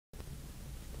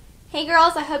Hey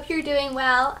girls, I hope you're doing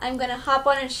well. I'm going to hop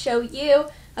on and show you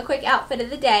a quick outfit of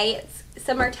the day. It's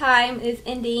summertime is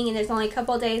ending and there's only a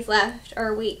couple of days left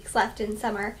or weeks left in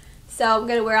summer. So I'm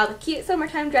going to wear all the cute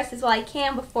summertime dresses while I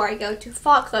can before I go to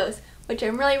fall clothes, which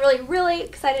I'm really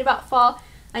excited about fall.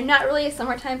 I'm not really a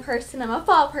summertime person, I'm a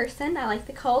fall person. I like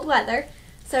the cold weather,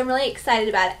 so I'm really excited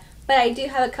about it. But I do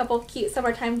have a couple of cute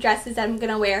summertime dresses that I'm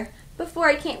going to wear before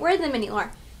I can't wear them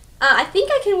anymore. I think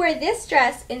I can wear this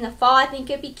dress in the fall. I think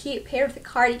it'd be cute paired with a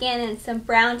cardigan and some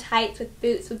brown tights with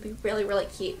boots would be really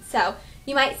cute. So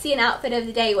you might see an outfit of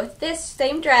the day with this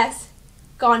same dress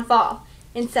gone fall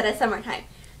instead of summertime.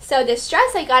 So this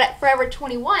dress I got at Forever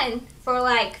 21 for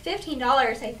like $15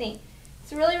 I think.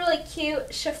 It's a really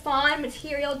cute chiffon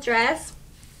material dress.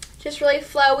 Just really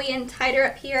flowy and tighter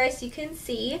up here as you can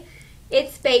see.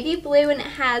 It's baby blue and it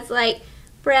has like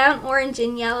brown, orange,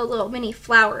 and yellow little mini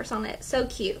flowers on it. So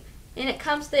cute. And it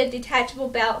comes with a detachable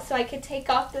belt, so I could take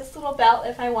off this little belt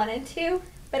if I wanted to,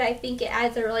 but I think it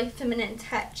adds a really feminine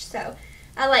touch, so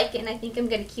I like it and I think I'm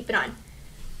going to keep it on.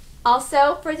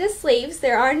 Also, for the sleeves,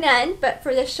 there are none, but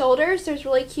for the shoulders, there's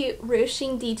really cute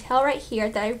ruching detail right here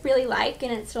that I really like,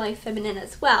 and it's really feminine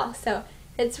as well, so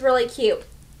it's really cute.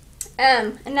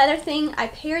 Another thing, I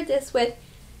paired this with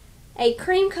a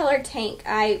cream colored tank.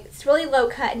 It's really low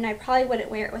cut, and I probably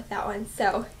wouldn't wear it with that one,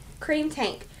 so cream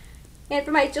tank. And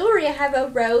for my jewelry, I have a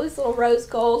little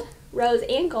rose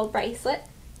and gold bracelet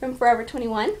from Forever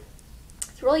 21.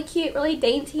 It's really cute, really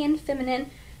dainty and feminine,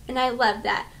 and I love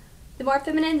that. The more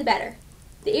feminine, the better.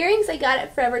 The earrings I got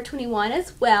at Forever 21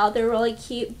 as well. They're really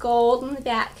cute, gold on the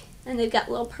back, and they've got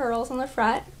little pearls on the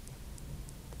front.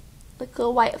 Like a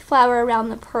little white flower around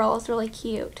the pearls, really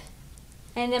cute.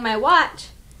 And then my watch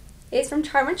is from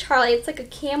Charm & Charlie. It's like a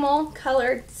camel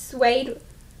colored suede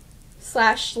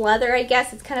 / leather, I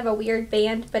guess. It's kind of a weird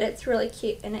band, but it's really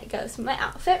cute and it goes with my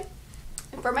outfit.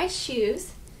 And for my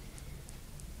shoes,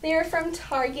 they're from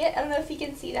Target. I don't know if you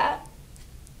can see that,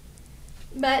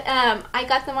 but I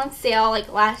got them on sale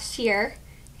like last year,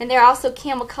 and they're also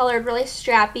camel colored, really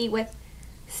strappy with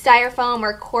styrofoam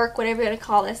or cork, whatever you want to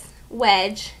call this,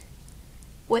 wedge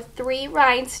with 3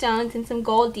 rhinestones and some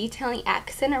gold detailing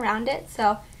accent around it.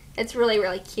 So it's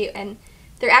really cute, and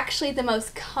they're actually the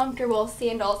most comfortable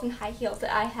sandals and high heels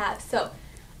that I have, so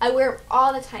I wear them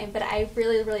all the time, but I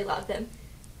really love them.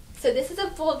 So this is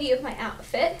a full view of my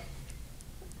outfit.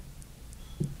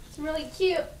 It's really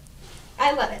cute.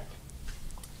 I love it.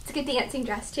 It's a good dancing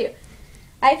dress too.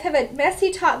 I have a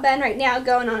messy top bun right now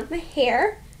going on with my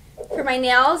hair. For my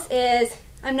nails is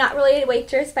I'm Not Really a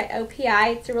Waitress by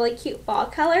OPI. It's a really cute fall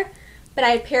color, but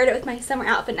I paired it with my summer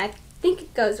outfit and I think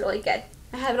it goes really good.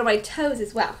 I have it on my toes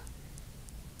as well.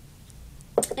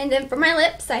 And then for my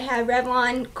lips, I have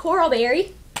Revlon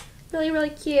Coralberry. Really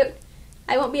cute.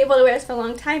 I won't be able to wear this for a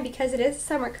long time because it is a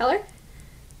summer color.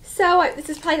 So this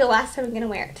is probably the last time I'm going to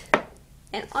wear it.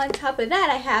 And on top of that,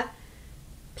 I have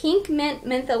Pink Mint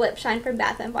Mentha Lip Shine from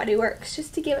Bath & Body Works,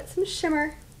 just to give it some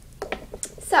shimmer.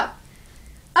 So,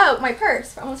 oh, my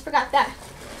purse. I almost forgot that.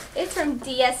 It's from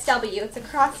DSW. It's a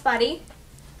crossbody.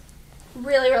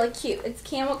 Really cute. It's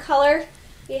camel color.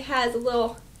 It has a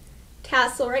little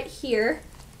tassel right here.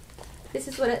 This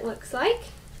is what it looks like.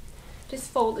 Just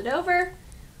fold it over.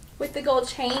 With the gold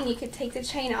chain, you could take the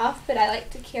chain off, but I like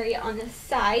to carry it on the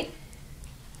side.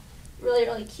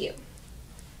 Really cute.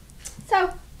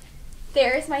 So,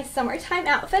 there's my summertime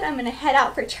outfit. I'm going to head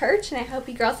out for church, and I hope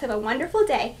you girls have a wonderful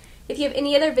day. If you have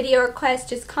any other video requests,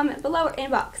 just comment below or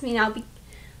inbox me, and I'll be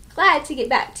glad to get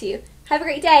back to you. Have a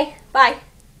great day. Bye.